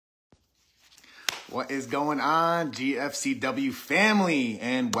What is going on, GFCW family?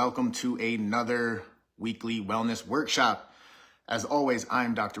 And welcome to another weekly wellness workshop. As always,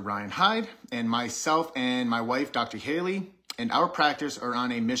 I'm Dr. Ryan Hyde, and myself and my wife, Dr. Haley, and our practice are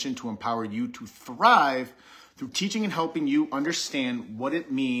on a mission to empower you to thrive through teaching and helping you understand what it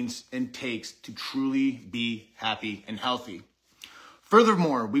means and takes to truly be happy and healthy.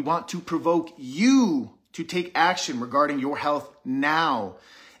 Furthermore, we want to provoke you to take action regarding your health now,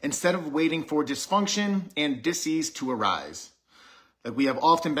 instead of waiting for dysfunction and disease to arise, like we have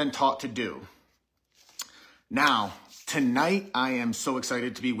often been taught to do. Now, tonight, I am so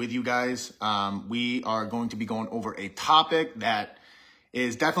excited to be with you guys. We are going to be going over a topic that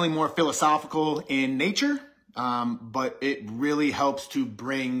is definitely more philosophical in nature, but it really helps to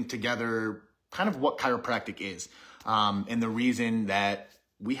bring together kind of what chiropractic is, and the reason that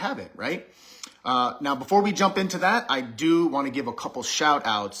we have it, right? Now, before we jump into that, I do want to give a couple shout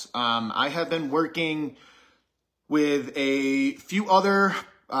outs. I have been working with a few other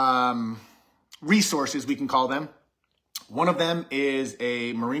resources, we can call them. One of them is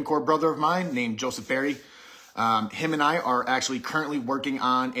a Marine Corps brother of mine named Joseph Berry. Him and I are actually currently working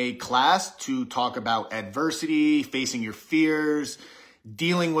on a class to talk about adversity, facing your fears,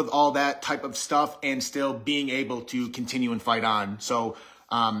 dealing with all that type of stuff, and still being able to continue and fight on. So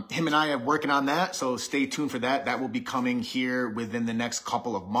him and I are working on that, so stay tuned for that. That will be coming here within the next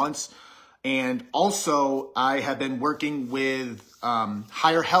couple of months. And also, I have been working with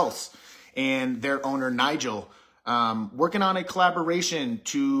Higher Health and their owner, Nigel, working on a collaboration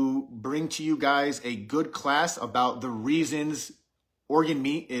to bring to you guys a good class about the reasons organ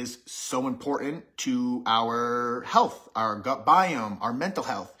meat is so important to our health, our gut biome, our mental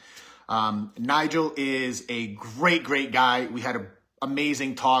health. Nigel is a great guy. We had an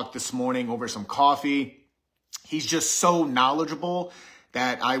amazing talk this morning over some coffee. He's just so knowledgeable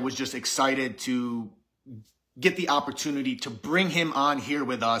that I was just excited to get the opportunity to bring him on here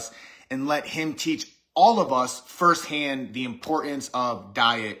with us and let him teach all of us firsthand the importance of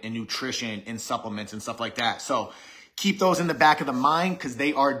diet and nutrition and supplements and stuff like that. So keep those in the back of the mind because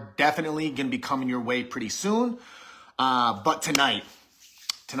they are definitely going to be coming your way pretty soon. But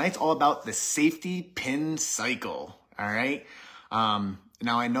tonight's all about the safety pin cycle. All right.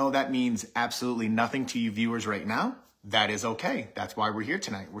 Now I know that means absolutely nothing to you viewers right now. That is okay. That's why we're here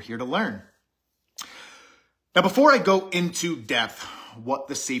tonight. We're here to learn. Now, before I go into depth what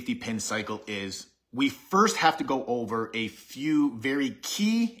the safety pin cycle is, we first have to go over a few very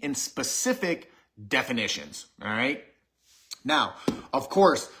key and specific definitions. All right. Now, of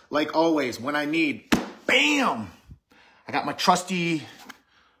course, like always, when I need, bam, I got my trusty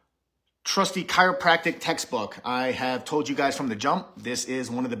chiropractic textbook. I have told you guys from the jump, this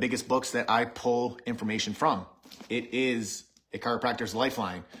is one of the biggest books that I pull information from. It is a chiropractor's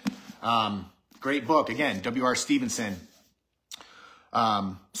lifeline. Great book. Again, W.R. Stevenson.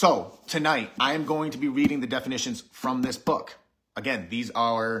 So tonight I am going to be reading the definitions from this book. Again, these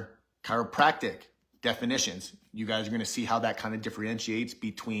are chiropractic definitions. You guys are going to see how that kind of differentiates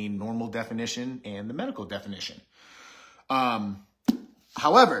between normal definition and the medical definition.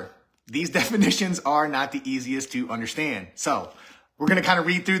 However, these definitions are not the easiest to understand. So we're going to kind of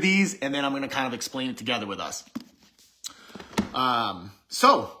read through these and then I'm going to kind of explain it together with us.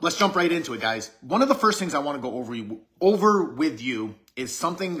 So let's jump right into it, guys. One of the first things I want to go over with you is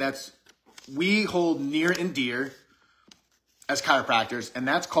something that's we hold near and dear as chiropractors, and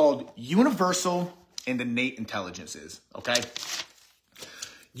that's called universal and innate intelligences, okay?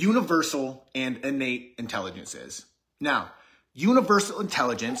 Universal and innate intelligences. Now, universal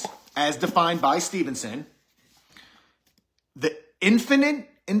intelligence, as defined by Stevenson, the infinite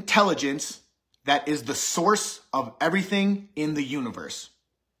intelligence that is the source of everything in the universe.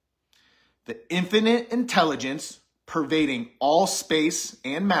 The infinite intelligence pervading all space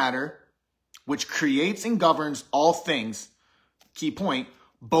and matter, which creates and governs all things, key point,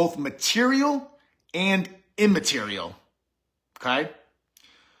 both material and immaterial, okay?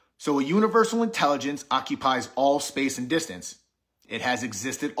 So a universal intelligence occupies all space and distance. It has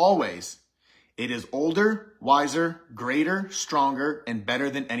existed always. It is older, wiser, greater, stronger, and better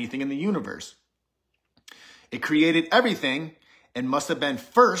than anything in the universe. It created everything and must have been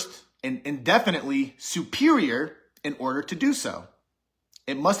first and indefinitely superior in order to do so.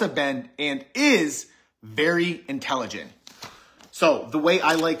 It must have been and is very intelligent. So the way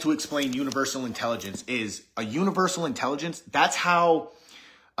I like to explain universal intelligence is a universal intelligence. That's how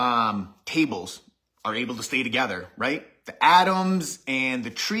tables are able to stay together, right? The atoms and the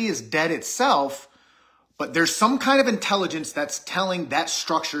tree is dead itself, but there's some kind of intelligence that's telling that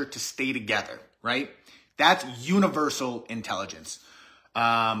structure to stay together, right? That's universal intelligence.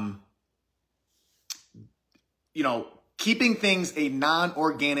 keeping things a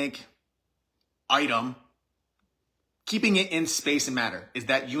non-organic item, keeping it in space and matter is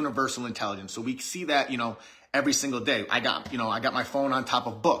that universal intelligence. So we see that, every single day. I got my phone on top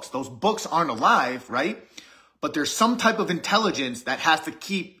of books. Those books aren't alive, right? But there's some type of intelligence that has to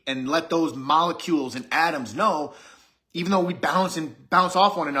keep and let those molecules and atoms know, even though we bounce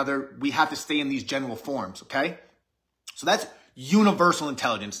off one another, we have to stay in these general forms, okay? So that's universal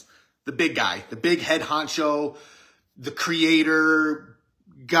intelligence. The big guy, the big head honcho, the creator,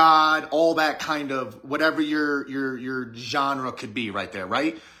 God, all that kind of, whatever your genre could be right there,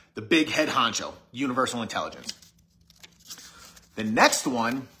 right? The big head honcho, universal intelligence. The next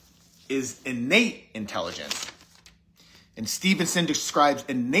one is innate intelligence. And Stevenson describes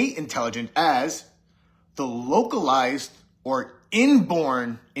innate intelligence as the localized or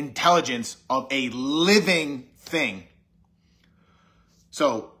inborn intelligence of a living thing.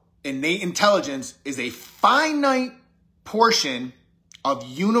 So innate intelligence is a finite portion of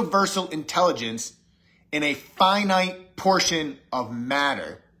universal intelligence in a finite portion of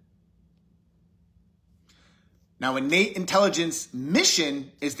matter. Now, innate intelligence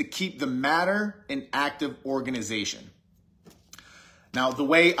mission is to keep the matter in active organization. Now, the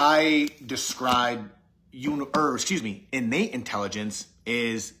way I describe innate intelligence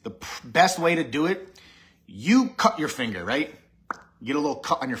is the best way to do it. You cut your finger, right? You get a little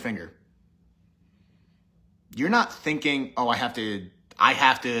cut on your finger. You're not thinking, oh, I have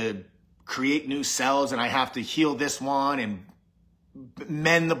to create new cells and I have to heal this one and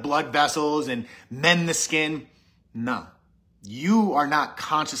mend the blood vessels and mend the skin. No, you are not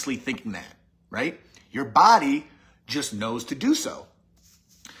consciously thinking that, right? Your body just knows to do so.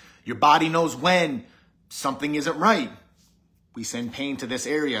 Your body knows when something isn't right. We send pain to this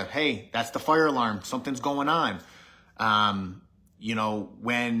area. Hey, that's the fire alarm. Something's going on.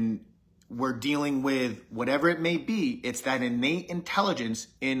 When we're dealing with whatever it may be, it's that innate intelligence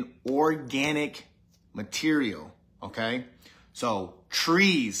in organic material, okay? So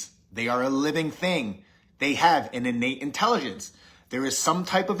trees, they are a living thing. They have an innate intelligence. There is some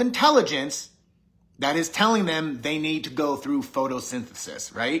type of intelligence that is telling them they need to go through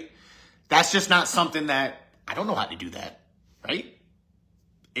photosynthesis, right? That's just not something that, I don't know how to do that, right?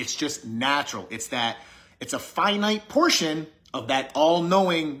 It's just natural. It's a finite portion of that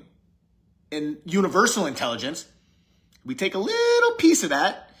all-knowing and universal intelligence. We take a little piece of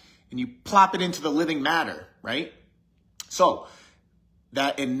that and you plop it into the living matter, right? So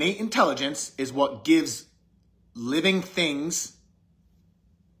that innate intelligence is what gives living things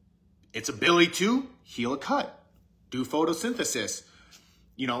its ability to heal a cut, do photosynthesis,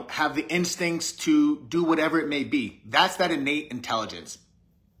 have the instincts to do whatever it may be. That's that innate intelligence.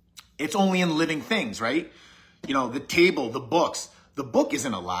 It's only in living things, right? The table, the books. The book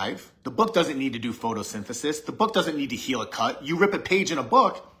isn't alive. The book doesn't need to do photosynthesis. The book doesn't need to heal a cut. You rip a page in a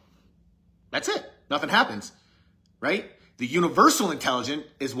book, that's it. Nothing happens, right? The universal intelligence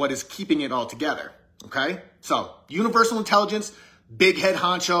is what is keeping it all together, okay? So universal intelligence, big head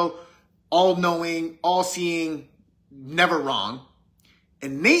honcho, all-knowing, all-seeing, never wrong.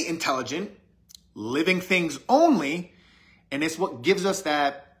 Innate intelligence, living things only, and it's what gives us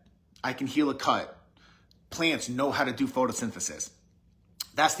that I can heal a cut. Plants know how to do photosynthesis.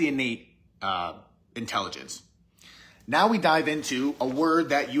 That's the innate intelligence. Now we dive into a word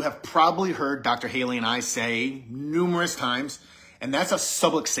that you have probably heard Dr. Haley and I say numerous times, and that's a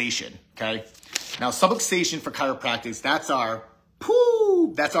subluxation, okay? Now, subluxation for chiropractic, that's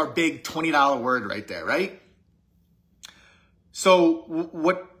our big $20 word right there, right? So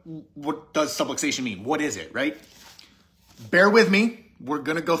what does subluxation mean? What is it, right? Bear with me. We're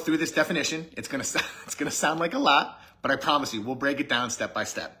going to go through this definition. It's going to sound like a lot, but I promise you, we'll break it down step by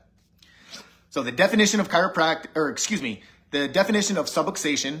step. So the definition of the definition of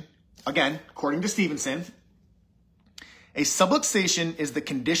subluxation, again, according to Stevenson, a subluxation is the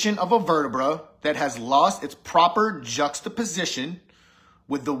condition of a vertebra that has lost its proper juxtaposition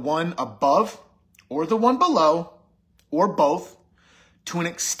with the one above or the one below or both to an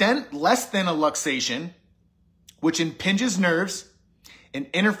extent less than a luxation, which impinges nerves and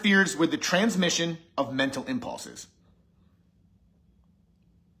interferes with the transmission of mental impulses.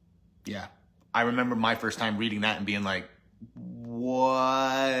 Yeah, I remember my first time reading that and being like,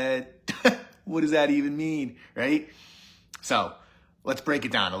 what? What does that even mean, right? So let's break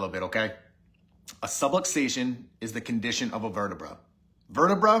it down a little bit, okay? A subluxation is the condition of a vertebra.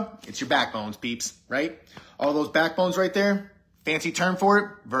 Vertebra, it's your backbones, peeps, right? All those backbones right there, fancy term for it,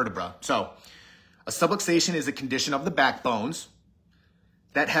 vertebra. So a subluxation is a condition of the backbones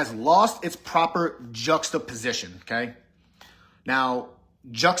that has lost its proper juxtaposition, okay? Now,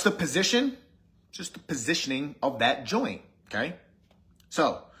 juxtaposition, just the positioning of that joint, okay?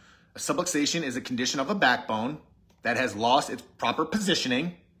 So a subluxation is a condition of a backbone that has lost its proper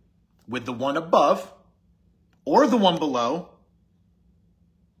positioning with the one above or the one below,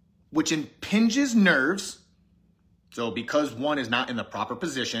 which impinges nerves. So because one is not in the proper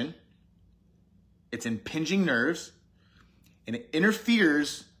position, it's impinging nerves, and it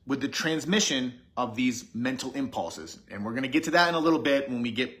interferes with the transmission of these mental impulses. And we're going to get to that in a little bit when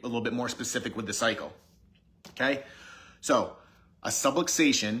we get a little bit more specific with the cycle. Okay? So a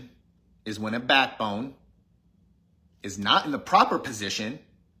subluxation is when a backbone is not in the proper position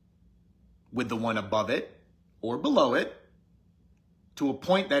with the one above it or below it to a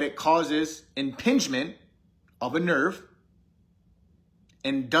point that it causes impingement of a nerve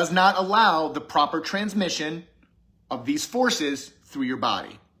and does not allow the proper transmission of these forces through your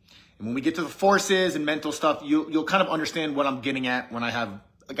body. And when we get to the forces and mental stuff, you'll kind of understand what I'm getting at when I got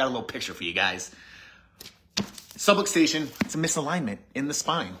a little picture for you guys. Subluxation, it's a misalignment in the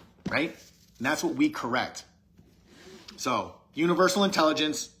spine, right? And that's what we correct. So universal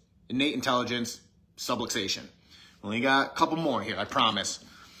intelligence, innate intelligence, subluxation. We only got a couple more here, I promise.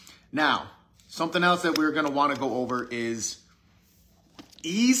 Now, something else that we're going to want to go over is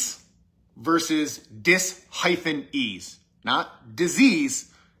ease versus dis-ease. Not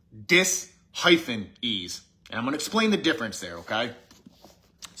disease, dis-ease. And I'm going to explain the difference there, okay?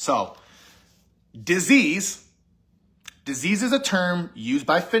 So, disease is a term used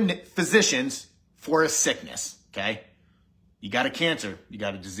by physicians for a sickness, okay? You got a cancer, you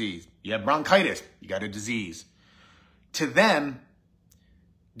got a disease. You have bronchitis, you got a disease. To them,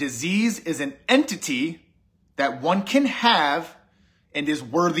 disease is an entity that one can have and is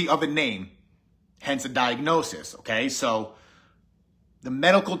worthy of a name, hence a diagnosis, okay? So the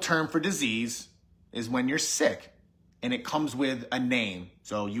medical term for disease is when you're sick and it comes with a name.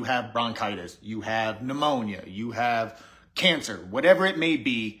 So you have bronchitis, you have pneumonia, you have cancer, whatever it may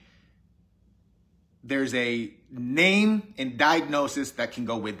be, there's a name and diagnosis that can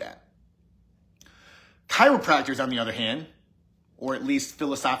go with that. Chiropractors, on the other hand, or at least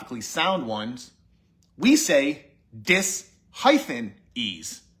philosophically sound ones, we say dis-ease,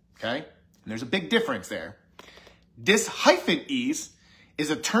 okay? And there's a big difference there. Dis-ease is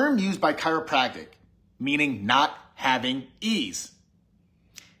a term used by chiropractic, meaning not having ease.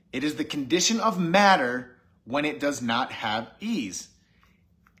 It is the condition of matter when it does not have ease.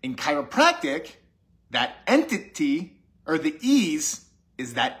 In chiropractic, that entity, or the ease,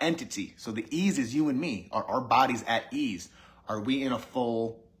 is that entity. So the ease is you and me. Are our bodies at ease? Are we in a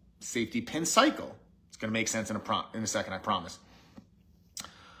full safety pin cycle? It's going to make sense in a second, I promise.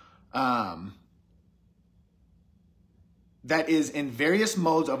 That is, in various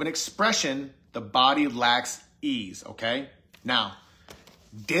modes of an expression, the body lacks ease, okay? Now,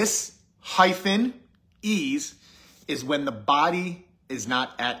 dis-ease is when the body is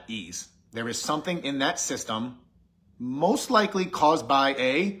not at ease. There is something in that system, most likely caused by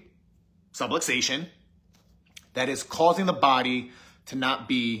a subluxation, that is causing the body to not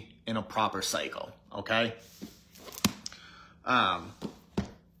be in a proper cycle, okay?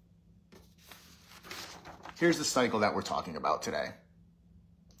 Here's the cycle that we're talking about today,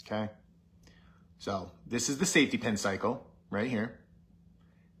 okay? So this is the safety pin cycle right here.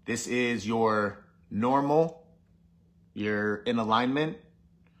 This is your normal, you're in alignment,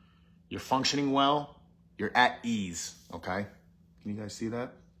 you're functioning well, you're at ease, okay? Can you guys see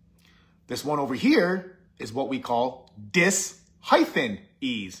that? This one over here is what we call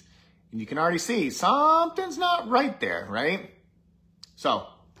dis-ease. And you can already see something's not right there, right? So,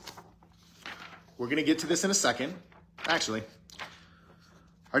 we're going to get to this in a second. Actually,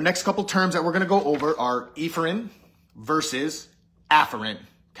 our next couple terms that we're going to go over are efferent versus afferent,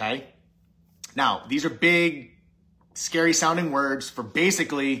 okay? Now, these are big, scary sounding words for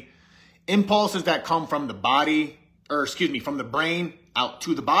basically impulses that come from the body, from the brain out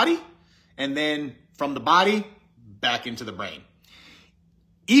to the body, and then from the body back into the brain.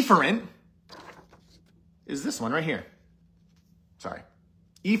 Efferent is this one right here. Sorry.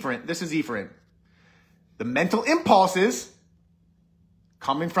 Efferent, this is efferent. The mental impulses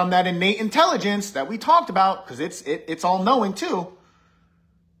coming from that innate intelligence that we talked about, because it's all knowing too.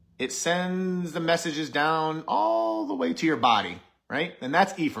 It sends the messages down all the way to your body, right? And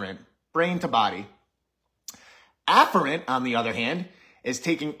that's efferent, brain to body. Afferent, on the other hand, is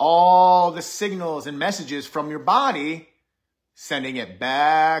taking all the signals and messages from your body, sending it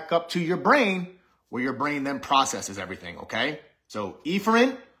back up to your brain, where your brain then processes everything, okay? So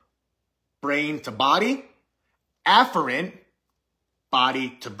efferent, brain to body. Afferent,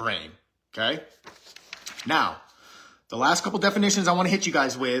 body to brain, okay? Now, the last couple definitions I want to hit you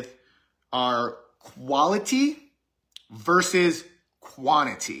guys with are quality versus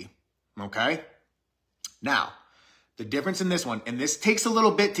quantity, okay? Now, the difference in this one, and this takes a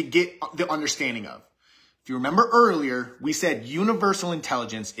little bit to get the understanding of. If you remember earlier, we said universal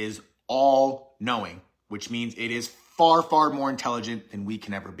intelligence is all-knowing, which means it is far, far more intelligent than we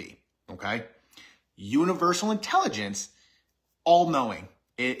can ever be, okay? Universal intelligence, all-knowing.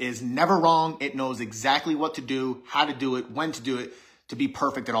 It is never wrong. It knows exactly what to do, how to do it, when to do it, to be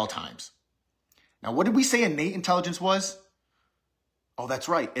perfect at all times. Now, what did we say innate intelligence was? Oh, that's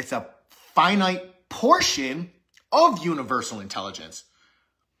right. It's a finite portion of universal intelligence.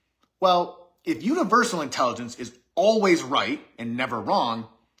 Well, if universal intelligence is always right and never wrong,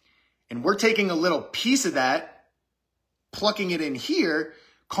 and we're taking a little piece of that, plucking it in here,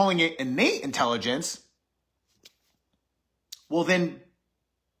 calling it innate intelligence, well then,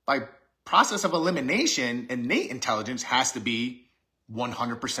 by process of elimination, innate intelligence has to be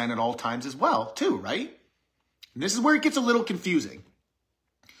 100% at all times as well, too, right? And this is where it gets a little confusing.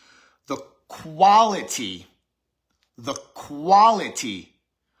 The quality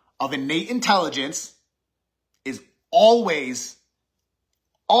of innate intelligence is always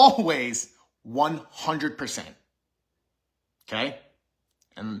 100%. Okay?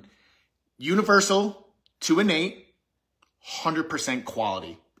 And universal to innate, 100%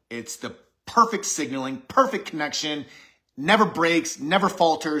 quality. It's the perfect signaling, perfect connection, never breaks, never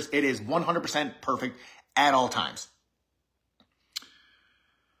falters. It is 100% perfect at all times.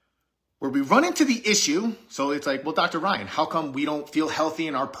 Where we run into the issue, so it's like, well, Dr. Ryan, how come we don't feel healthy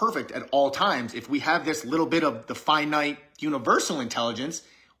and are perfect at all times if we have this little bit of the finite universal intelligence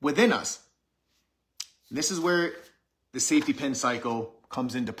within us? And this is where the safety pin cycle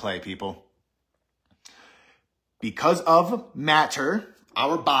comes into play, people. Because of matter,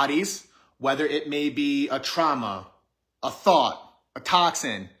 our bodies, whether it may be a trauma, a thought, a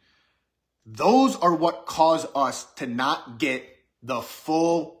toxin, those are what cause us to not get the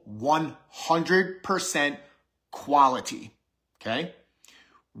full 100% quality, okay?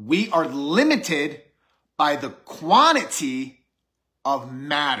 We are limited by the quantity of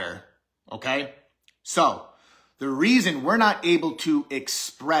matter, okay? So the reason we're not able to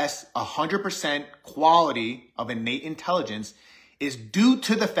express 100% quality of innate intelligence is due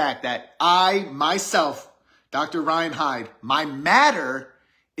to the fact that I, myself, Dr. Ryan Hyde, my matter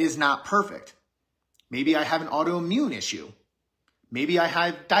is not perfect. Maybe I have an autoimmune issue. Maybe I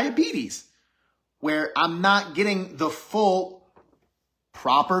have diabetes where I'm not getting the full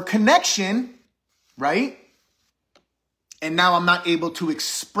proper connection, right? And now I'm not able to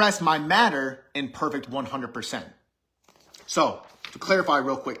express my matter in perfect 100%. So to clarify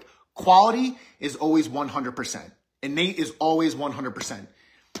real quick, quality is always 100%. Innate is always 100%,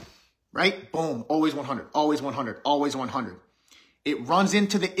 right? Boom, always 100, always 100, always 100. It runs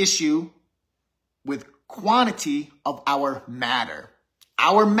into the issue with quantity of our matter.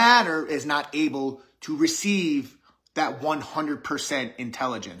 Our matter is not able to receive that 100%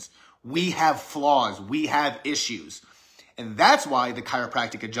 intelligence. We have flaws. We have issues. And that's why the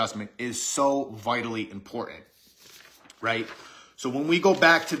chiropractic adjustment is so vitally important, right? So when we go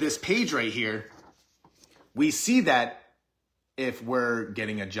back to this page right here, we see that if we're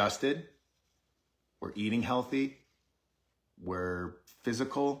getting adjusted, we're eating healthy, we're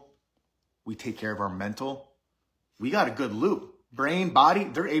physical, we take care of our mental, we got a good loop. Brain, body,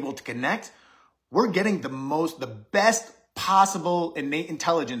 they're able to connect. We're getting the best possible innate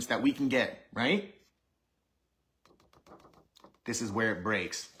intelligence that we can get, right? This is where it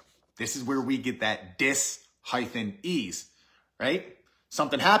breaks. This is where we get that dis-ease, right?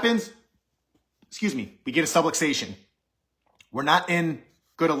 Something happens, we get a subluxation. We're not in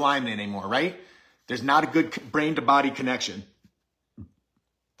good alignment anymore, right? There's not a good brain to body connection.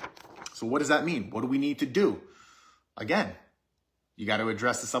 So what does that mean? What do we need to do? Again, you got to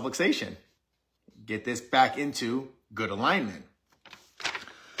address the subluxation. Get this back into good alignment.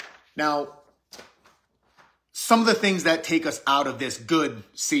 Now, some of the things that take us out of this good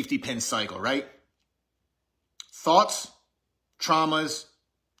safety pin cycle, right? Thoughts, traumas,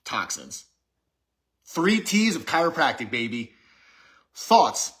 toxins. 3 T's of chiropractic, baby.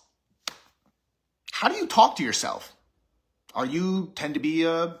 Thoughts. How do you talk to yourself? Are you tend to be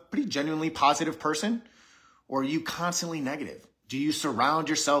a pretty genuinely positive person? Or are you constantly negative? Do you surround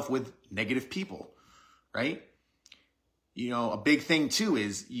yourself with negative people, right? You know, a big thing too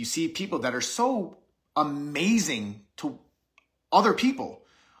is you see people that are so amazing to other people,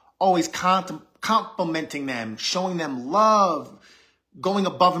 always complimenting them, showing them love, going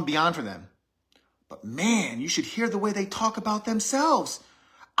above and beyond for them. But man, you should hear the way they talk about themselves.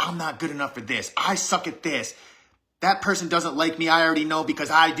 I'm not good enough for this. I suck at this. That person doesn't like me. I already know because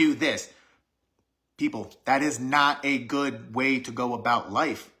I do this. People, that is not a good way to go about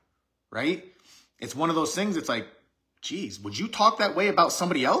life, right? It's one of those things. It's like, geez, would you talk that way about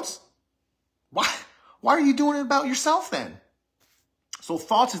somebody else? Why are you doing it about yourself then? So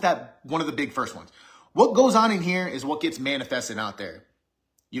thoughts is that one of the big first ones. What goes on in here is what gets manifested out there.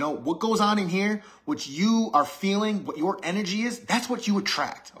 You know, what goes on in here, what you are feeling, what your energy is, that's what you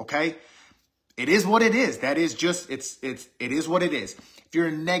attract, okay? It is what it is. That is just, it is what it is. If you're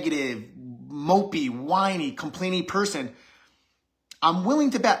a negative, mopey, whiny, complaining person, I'm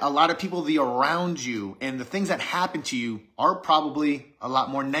willing to bet a lot of people that are around you and the things that happen to you are probably a lot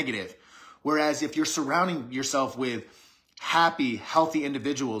more negative. Whereas if you're surrounding yourself with happy, healthy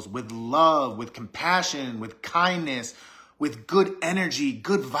individuals, with love, with compassion, with kindness, with good energy,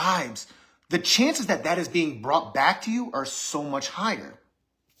 good vibes, the chances that that is being brought back to you are so much higher.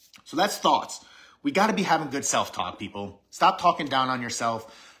 So that's thoughts. We got to be having good self-talk, people. Stop talking down on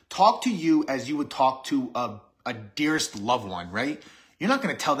yourself. Talk to you as you would talk to a dearest loved one, right? You're not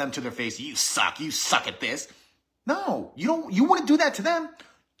going to tell them to their face, you suck at this. No, you wouldn't do that to them.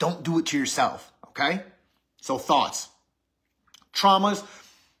 Don't do it to yourself, okay? So thoughts. Traumas,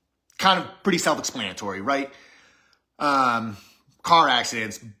 kind of pretty self-explanatory, right? Car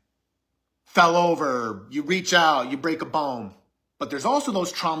accidents, fell over, you reach out, you break a bone. But there's also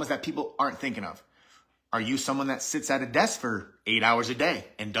those traumas that people aren't thinking of. Are you someone that sits at a desk for 8 hours a day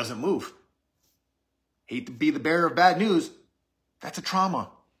and doesn't move? Hate to be the bearer of bad news. That's a trauma.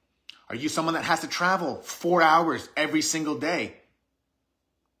 Are you someone that has to travel 4 hours every single day?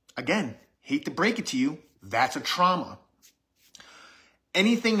 Again, hate to break it to you. That's a trauma.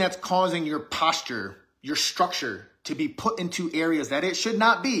 Anything that's causing your posture, your structure to be put into areas that it should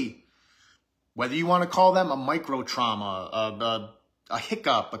not be, whether you want to call them a micro trauma, a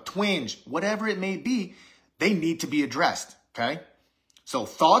hiccup, a twinge, whatever it may be, they need to be addressed, okay? So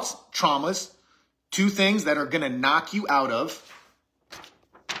thoughts, traumas, two things that are going to knock you out of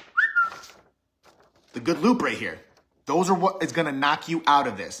the good loop right here. Those are what is going to knock you out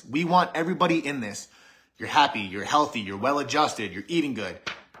of this. We want everybody in this. You're happy, you're healthy, you're well-adjusted, you're eating good.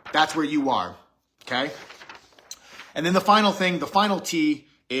 That's where you are, okay? And then the final thing, the final T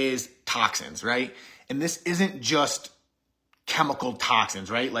is toxins, right? And this isn't just chemical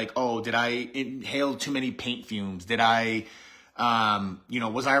toxins, right? Like, oh, did I inhale too many paint fumes? Did I,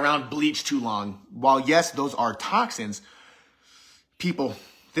 was I around bleach too long? While yes, those are toxins, people,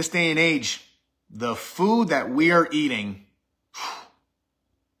 this day and age, the food that we are eating,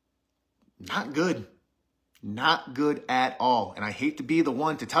 not good. Not good at all. And I hate to be the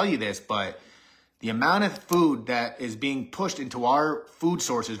one to tell you this, but the amount of food that is being pushed into our food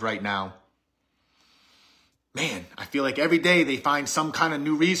sources right now, man, I feel like every day they find some kind of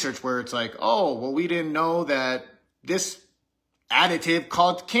new research where it's like, oh, well, we didn't know that this additive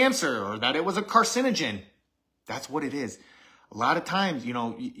caused cancer or that it was a carcinogen. That's what it is. A lot of times,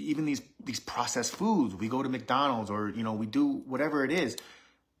 even these processed foods, we go to McDonald's or, we do whatever it is.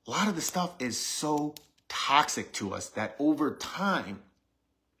 A lot of the stuff is so toxic to us that over time,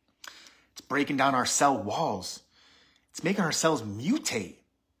 it's breaking down our cell walls. It's making our cells mutate,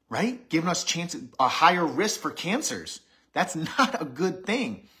 right? Giving us a higher risk for cancers. That's not a good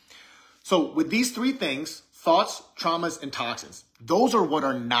thing. So with these three things, thoughts, traumas, and toxins, those are what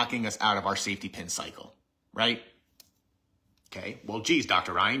are knocking us out of our safety pin cycle, right? Okay, well, geez,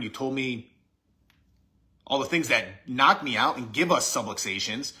 Dr. Ryan, you told me all the things that knock me out and give us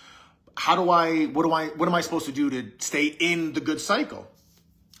subluxations. What am I supposed to do to stay in the good cycle?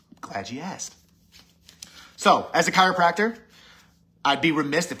 I'm glad you asked. So as a chiropractor, I'd be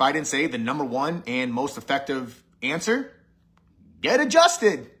remiss if I didn't say the number one and most effective answer, get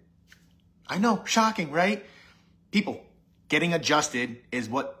adjusted. I know, shocking, right? People, getting adjusted is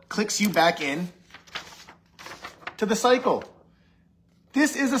what clicks you back in to the cycle.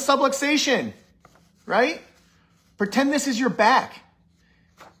 This is a subluxation, right? Pretend this is your back.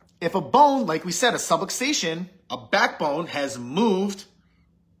 If a bone, like we said, a subluxation, a backbone has moved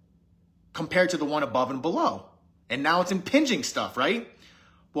compared to the one above and below. And now it's impinging stuff, right?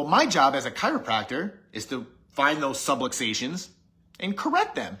 Well, my job as a chiropractor is to find those subluxations and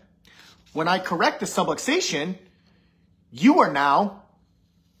correct them. When I correct the subluxation, you're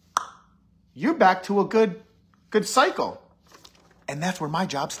back to a good cycle. And that's where my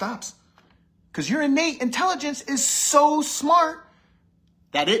job stops. Because your innate intelligence is so smart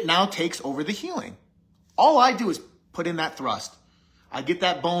that it now takes over the healing. All I do is put in that thrust. I get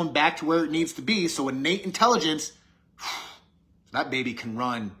that bone back to where it needs to be, so innate intelligence, that baby can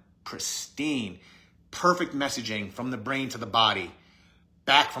run pristine. Perfect messaging from the brain to the body,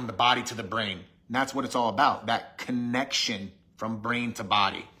 back from the body to the brain. And that's what it's all about, that connection from brain to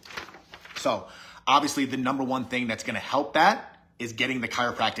body. So obviously the number one thing that's going to help that is getting the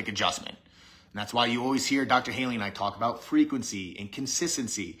chiropractic adjustment. And that's why you always hear Dr. Haley and I talk about frequency and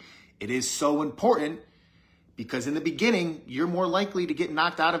consistency. It is so important because in the beginning, you're more likely to get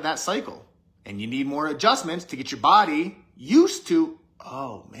knocked out of that cycle. And you need more adjustments to get your body used to,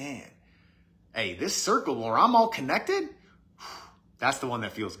 oh man, hey, this circle where I'm all connected, that's the one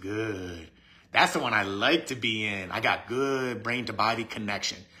that feels good. That's the one I like to be in. I got good brain to body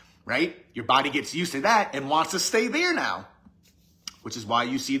connection, right? Your body gets used to that and wants to stay there now, which is why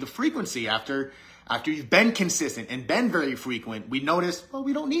you see the frequency after you've been consistent and been very frequent. We notice, well,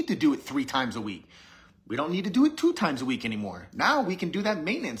 we don't need to do it 3 times a week. We don't need to do it 2 times a week anymore. Now we can do that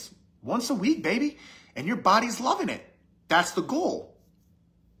maintenance once a week, baby, and your body's loving it. That's the goal.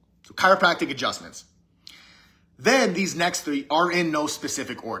 So chiropractic adjustments. Then these next 3 are in no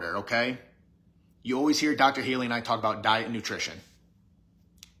specific order, okay? You always hear Dr. Haley and I talk about diet and nutrition.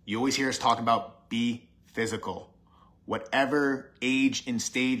 You always hear us talk about be physical. Whatever age and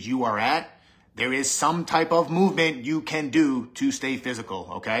stage you are at, there is some type of movement you can do to stay physical,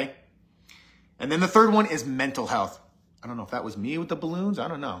 okay? And then the third one is mental health. I don't know if that was me with the balloons. I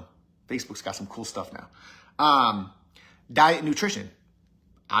don't know. Facebook's got some cool stuff now. Diet and nutrition.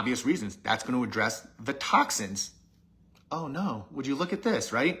 Obvious reasons. That's going to address the toxins. Oh no, would you look at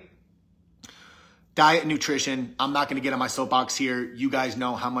this, right? Diet and nutrition. I'm not going to get on my soapbox here. You guys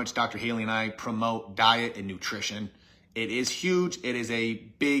know how much Dr. Haley and I promote diet and nutrition. It is huge. It is a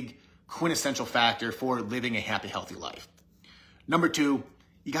big quintessential factor for living a happy, healthy life. Number 2,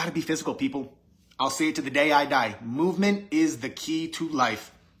 you got to be physical, people. I'll say it to the day I die. Movement is the key to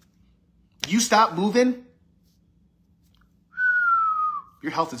life. You stop moving,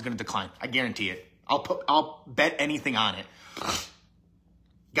 your health is going to decline. I guarantee it. I'll bet anything on it.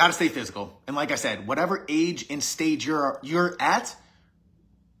 Got to stay physical. And like I said, whatever age and stage you're at,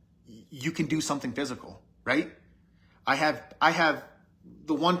 you can do something physical, right? I have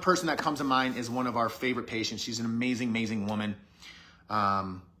the one person that comes to mind is one of our favorite patients. She's an amazing, amazing woman.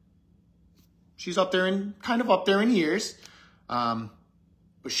 She's kind of up there in years. But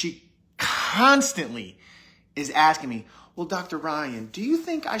she constantly is asking me, well, Dr. Ryan, do you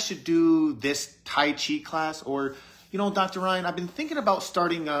think I should do this Tai Chi class? Or, you know, Dr. Ryan, I've been thinking about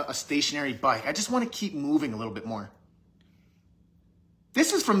starting a stationary bike. I just want to keep moving a little bit more.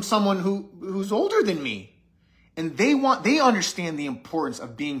 This is from someone who's older than me. And they understand the importance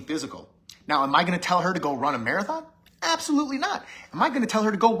of being physical. Now, am I going to tell her to go run a marathon? Absolutely not. Am I going to tell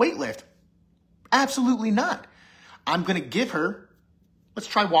her to go weightlift? Absolutely not. I'm going to give her, let's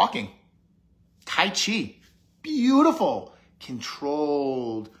try walking. Tai Chi. Beautiful,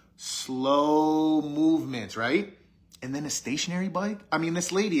 controlled, slow movements, right? And then a stationary bike. I mean,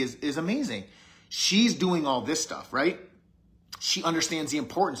 this lady is amazing. She's doing all this stuff, right? She understands the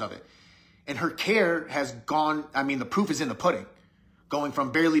importance of it. And her care has gone, I mean, the proof is in the pudding. Going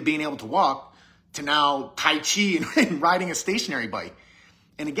from barely being able to walk to now Tai Chi and riding a stationary bike.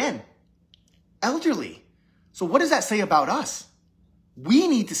 And again, elderly. So what does that say about us? We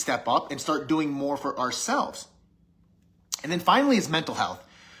need to step up and start doing more for ourselves. And then finally is mental health.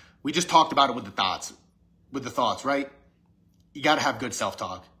 We just talked about it with the thoughts, right? You got to have good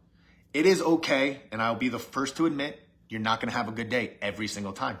self-talk. It is okay, and I'll be the first to admit, you're not going to have a good day every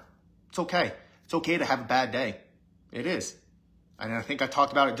single time. It's okay. It's okay to have a bad day. It is. And I think I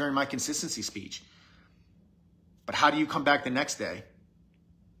talked about it during my consistency speech. But how do you come back the next day?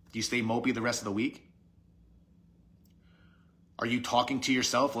 Do you stay mopey the rest of the week? Are you talking to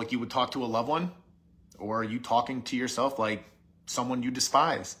yourself like you would talk to a loved one? Or are you talking to yourself like someone you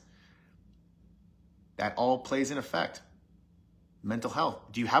despise? That all plays in effect. Mental health.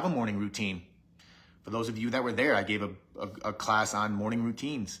 Do you have a morning routine? For those of you that were there, I gave a class on morning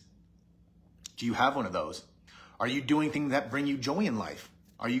routines. Do you have one of those? Are you doing things that bring you joy in life?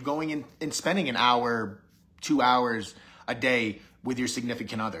 Are you going and spending an hour, 2 hours a day with your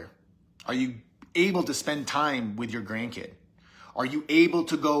significant other? Are you able to spend time with your grandkid? Are you able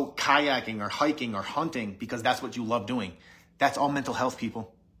to go kayaking or hiking or hunting because that's what you love doing? That's all mental health,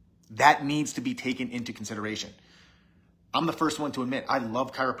 people. That needs to be taken into consideration. I'm the first one to admit I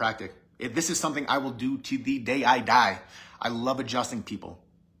love chiropractic. This is something I will do to the day I die. I love adjusting people.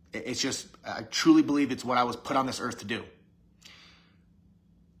 It's just, I truly believe it's what I was put on this earth to do.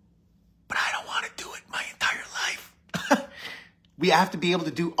 But I don't want to do it my entire life. We have to be able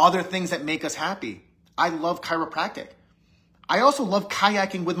to do other things that make us happy. I love chiropractic. I also love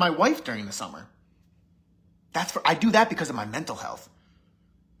kayaking with my wife during the summer. I do that because of my mental health.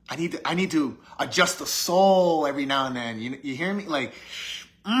 I need to adjust the soul every now and then. You hear me? Like,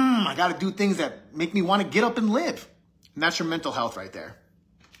 I got to do things that make me want to get up and live. And that's your mental health right there.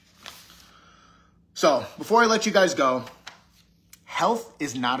 So before I let you guys go, health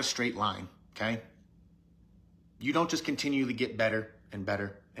is not a straight line, okay? You don't just continually get better and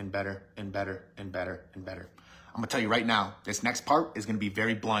better and better and better and better and better. I'm gonna tell you right now, this next part is gonna be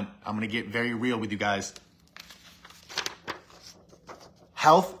very blunt. I'm gonna get very real with you guys.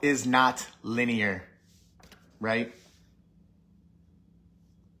 Health is not linear, right?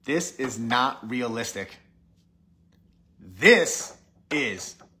 This is not realistic. This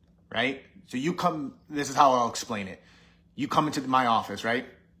is, right? So you come, this is how I'll explain it. You come into my office, right?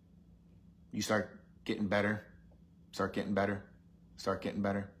 You start getting better, start getting better, start getting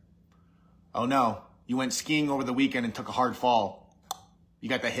better. Oh no, you went skiing over the weekend and took a hard fall. You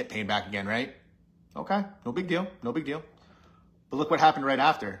got that hip pain back again, right? Okay, no big deal, no big deal. But look what happened right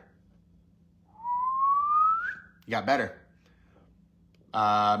after. You got better.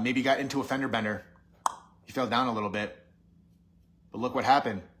 Maybe you got into a fender bender. You fell down a little bit. But look what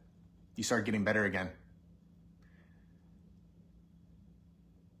happened. You started getting better again.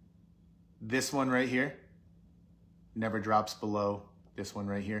 This one right here never drops below this one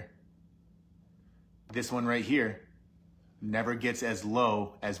right here. This one right here never gets as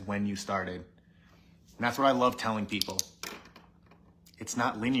low as when you started. And that's what I love telling people. It's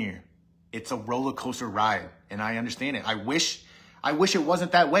not linear. It's a roller coaster ride, and I understand it. I wish it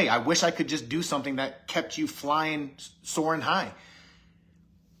wasn't that way. I wish I could just do something that kept you flying, soaring high.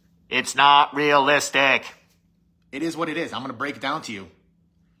 It's not realistic. It is what it is. I'm going to break it down to you.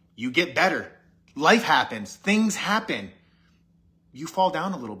 You get better. Life happens. Things happen. You fall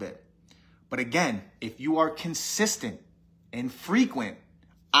down a little bit. But again, if you are consistent and frequent,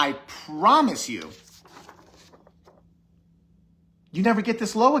 I promise you, you never get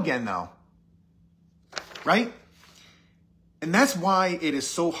this low again though. Right? And that's why it is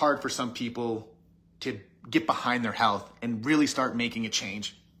so hard for some people to get behind their health and really start making a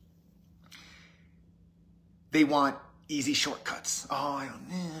change. They want easy shortcuts. Oh,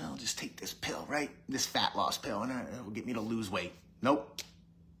 I'll just take this pill, right? This fat loss pill, and it will get me to lose weight. Nope,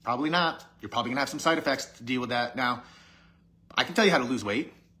 probably not. You're probably gonna have some side effects to deal with that. Now, I can tell you how to lose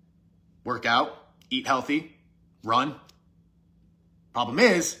weight. Work out, eat healthy, run. Problem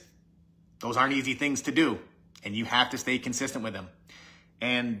is, those aren't easy things to do, and you have to stay consistent with them.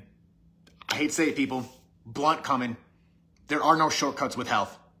 And I hate to say it, people, blunt coming, there are no shortcuts with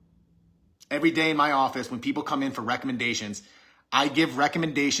health. Every day in my office, when people come in for recommendations, I give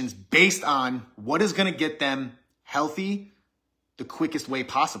recommendations based on what is gonna get them healthy the quickest way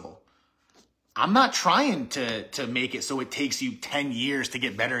possible. I'm not trying to make it so it takes you 10 years to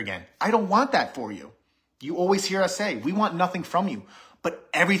get better again. I don't want that for you. You always hear us say, we want nothing from you, but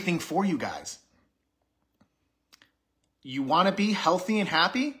everything for you guys. You want to be healthy and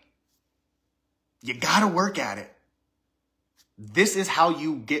happy? You got to work at it. This is how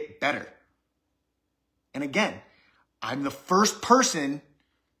you get better. And again, I'm the first person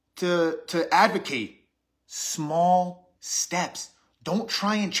to advocate small steps. Don't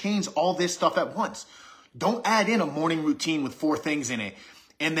try and change all this stuff at once. Don't add in a morning routine with 4 things in it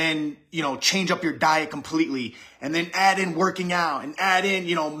and then, change up your diet completely and then add in working out and add in,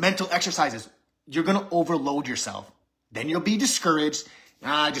 mental exercises. You're going to overload yourself. Then you'll be discouraged.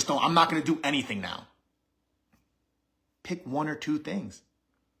 I'm not going to do anything now. Pick 1 or 2 things.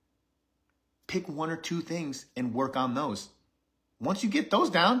 Pick 1 or 2 things and work on those. Once you get those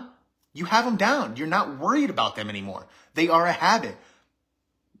down, you have them down. You're not worried about them anymore. They are a habit.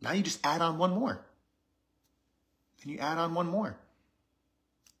 Now you just add on 1 more. And you add on 1 more.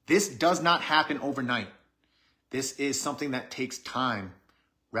 This does not happen overnight. This is something that takes time,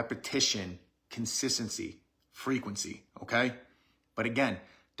 repetition, consistency, frequency, okay? But again,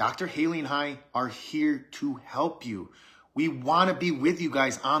 Dr. Haley and I are here to help you. We want to be with you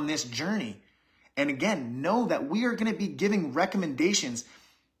guys on this journey. And again, know that we are going to be giving recommendations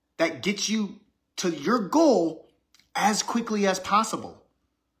that get you to your goal as quickly as possible.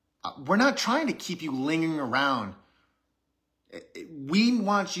 We're not trying to keep you lingering around.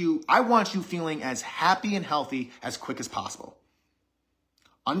 I want you feeling as happy and healthy as quick as possible.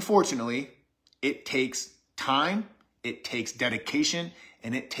 Unfortunately, it takes time, it takes dedication,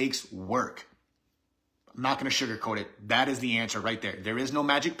 and it takes work. I'm not going to sugarcoat it. That is the answer right there. There is no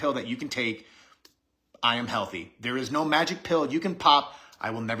magic pill that you can take. I am healthy. There is no magic pill you can pop. I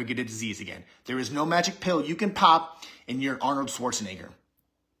will never get a disease again. There is no magic pill you can pop and you're Arnold Schwarzenegger.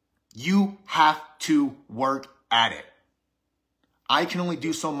 You have to work at it. I can only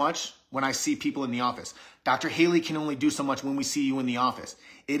do so much when I see people in the office. Dr. Haley can only do so much when we see you in the office.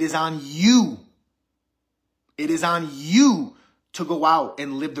 It is on you. It is on you to go out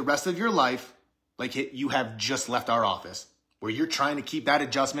and live the rest of your life like you have just left our office. where you're trying to keep that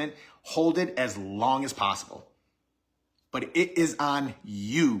adjustment, hold it as long as possible. But it is on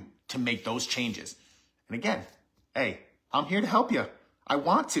you to make those changes. And again, hey, I'm here to help you. I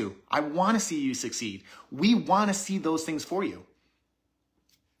want to see you succeed. We want to see those things for you.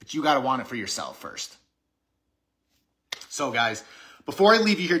 But you got to want it for yourself first. So guys, before I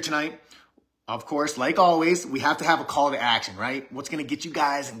leave you here tonight, of course, like always, we have to have a call to action, right? What's going to get you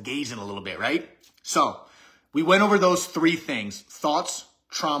guys engaged in a little bit, right? So we went over those 3 things: thoughts,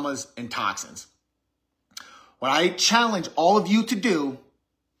 traumas, and toxins. What I challenge all of you to do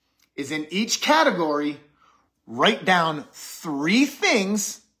is in each category, write down 3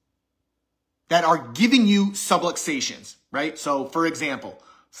 things that are giving you subluxations, right? So for example,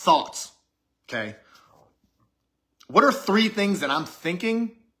 thoughts, okay? What are 3 things that I'm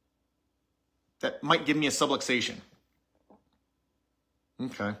thinking that might give me a subluxation?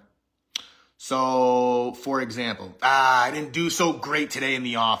 Okay. So for example, I didn't do so great today in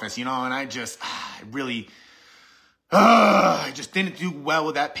the office, and I just, I just didn't do well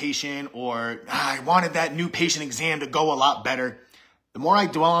with that patient, or I wanted that new patient exam to go a lot better. The more I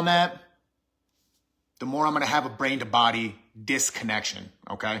dwell on that, the more I'm going to have a brain to body disconnection.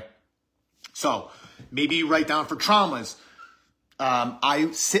 Okay. So maybe you write down for traumas. I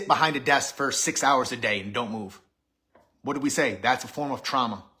sit behind a desk for 6 hours a day and don't move. What did we say? That's a form of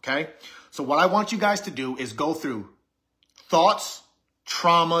trauma. Okay. So what I want you guys to do is go through thoughts,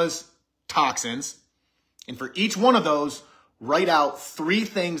 traumas, toxins, and for each one of those, write out 3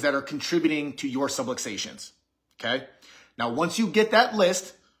 things that are contributing to your subluxations. Okay. Now, once you get that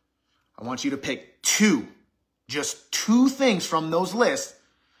list, I want you to pick 2, just 2 things from those lists.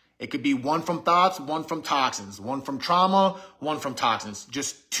 It could be 1 from thoughts, 1 from toxins, 1 from trauma, 1 from toxins.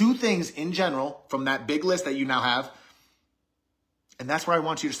 Just 2 things in general from that big list that you now have. And that's where I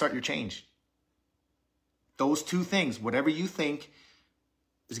want you to start your change. Those 2 things, whatever you think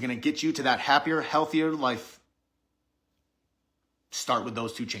is going to get you to that happier, healthier life, start with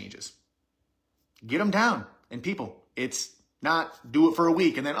those 2 changes. Get them down. And people, it's not do it for a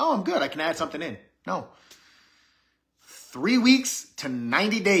week and then, oh, I'm good, I can add something in. No. 3 weeks to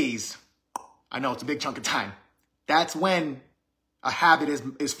 90 days. I know it's a big chunk of time. That's when a habit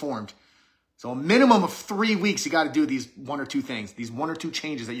is formed. So a minimum of 3 weeks, you got to do these 1 or 2 things, these 1 or 2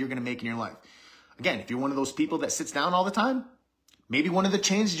 changes that you're going to make in your life. Again, if you're one of those people that sits down all the time, maybe one of the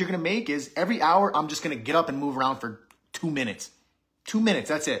changes you're going to make is every hour, I'm just going to get up and move around for 2 minutes. 2 minutes,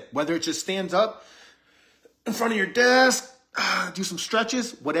 that's it. Whether it just stands up in front of your desk, do some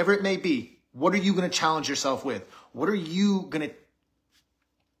stretches, whatever it may be. What are you going to challenge yourself with? What are you going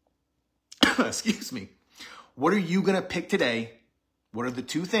to, excuse me, what are you going to pick today? What are the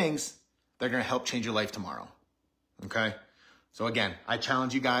 2 things that are going to help change your life tomorrow? Okay. So again, I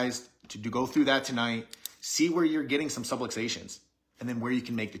challenge you guys to go through that tonight, see where you're getting some subluxations, and then where you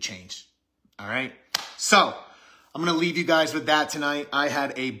can make the change. All right. So I'm going to leave you guys with that tonight. I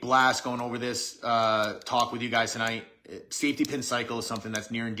had a blast going over this talk with you guys tonight. Safety pin cycle is something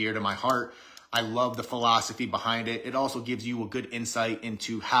that's near and dear to my heart. I love the philosophy behind it. It also gives you a good insight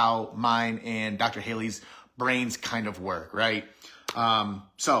into how mine and Dr. Haley's brains kind of work, right?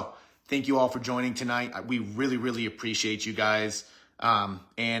 So thank you all for joining tonight. We really, really appreciate you guys.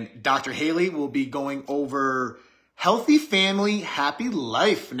 And Dr. Haley will be going over healthy family, happy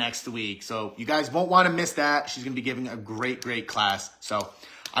life next week. So you guys won't want to miss that. She's going to be giving a great, great class. So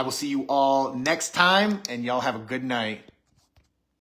I will see you all next time, and y'all have a good night.